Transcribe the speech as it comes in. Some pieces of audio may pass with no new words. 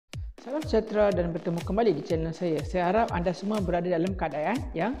Salam sejahtera dan bertemu kembali di channel saya. Saya harap anda semua berada dalam keadaan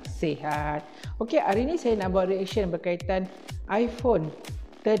yang sihat. Okey, hari ini saya nak buat reaction berkaitan iPhone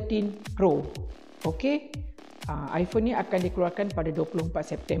 13 Pro. Okey, iPhone ni akan dikeluarkan pada 24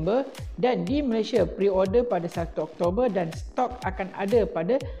 September dan di Malaysia pre-order pada 1 Oktober dan stok akan ada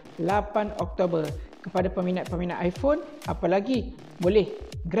pada 8 Oktober. Kepada peminat-peminat iPhone, apalagi boleh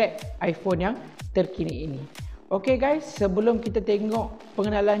grab iPhone yang terkini ini. Okey guys, sebelum kita tengok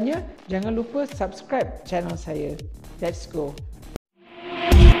pengenalannya, jangan lupa subscribe channel saya. Let's go.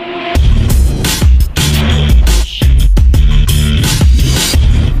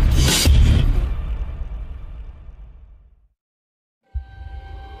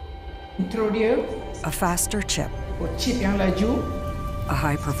 Intro dia. A faster chip. Oh, chip yang laju. A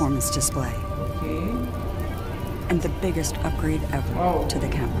high performance display. Okey. And the biggest upgrade ever to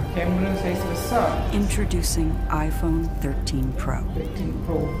the camera. Kamera saiz besar. Introducing iPhone 13 Pro. 13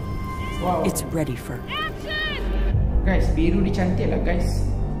 Pro. Wow. It's ready for action! Guys, biru dia cantik lah guys.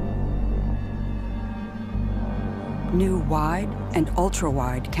 New wide and ultra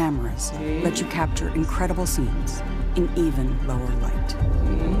wide cameras let you capture incredible scenes in even lower light.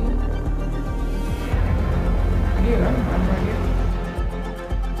 Clear kan gambar dia?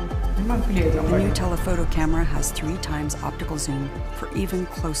 Memang clear gambar. The new telephoto camera has 3 times optical zoom for even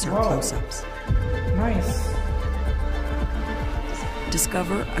closer close-ups. Nice.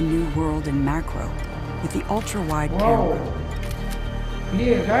 Discover a new world in macro with the ultra-wide camera.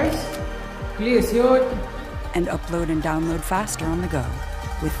 Clear guys. Clear siot. And upload and download faster on the go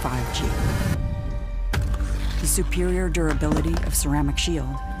with 5G. The superior durability of ceramic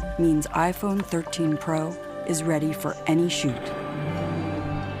shield means iPhone 13 Pro is ready for any shoot.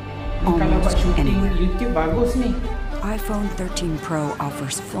 Kalau buat shooting YouTube bagus ni. iPhone 13 Pro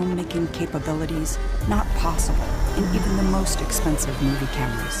offers filmmaking capabilities not possible in even the most expensive movie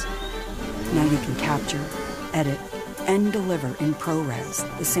cameras. Now you can capture, edit, and deliver in ProRes,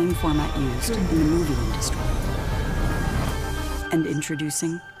 the same format used in the movie industry. And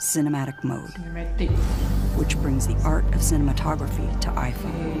introducing Cinematic Mode, which brings the art of cinematography to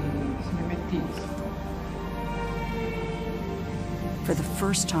iPhone. For the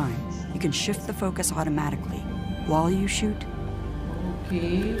first time, you can shift the focus automatically while you shoot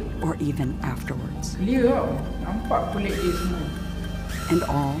or even afterwards. And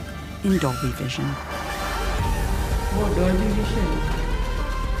all in Dolby Vision. Oh, Dolby Vision.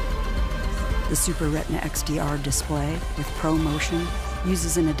 The Super Retina XDR display with ProMotion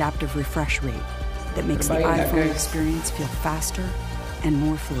uses an adaptive refresh rate that makes the iPhone experience feel faster and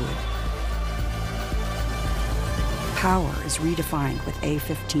more fluid. Power is redefined with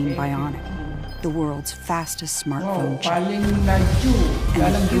A15 Bionic, the world's fastest smartphone chip, and a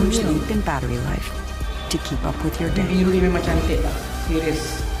huge leap in battery life to keep up with your day.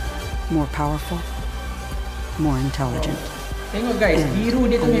 More powerful, more intelligent, and a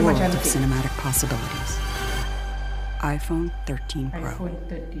world of cinematic possibilities. iPhone 13 Pro. iPhone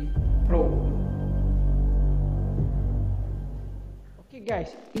 13 Pro. Okay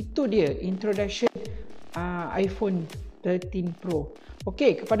guys, itu dia introduction iPhone 13 Pro.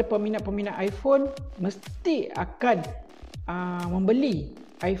 Okey, kepada peminat-peminat iPhone mesti akan membeli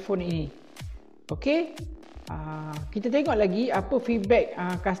iPhone ini. Okey. Kita tengok lagi apa feedback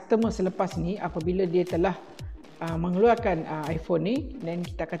customer selepas ni apabila dia telah mengeluarkan iPhone ni, dan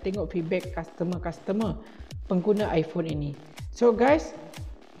kita akan tengok feedback customer pengguna iPhone ini. So guys,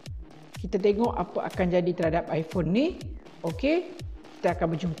 kita tengok apa akan jadi terhadap iPhone ni. Okey, kita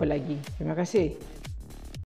akan berjumpa lagi. Terima kasih.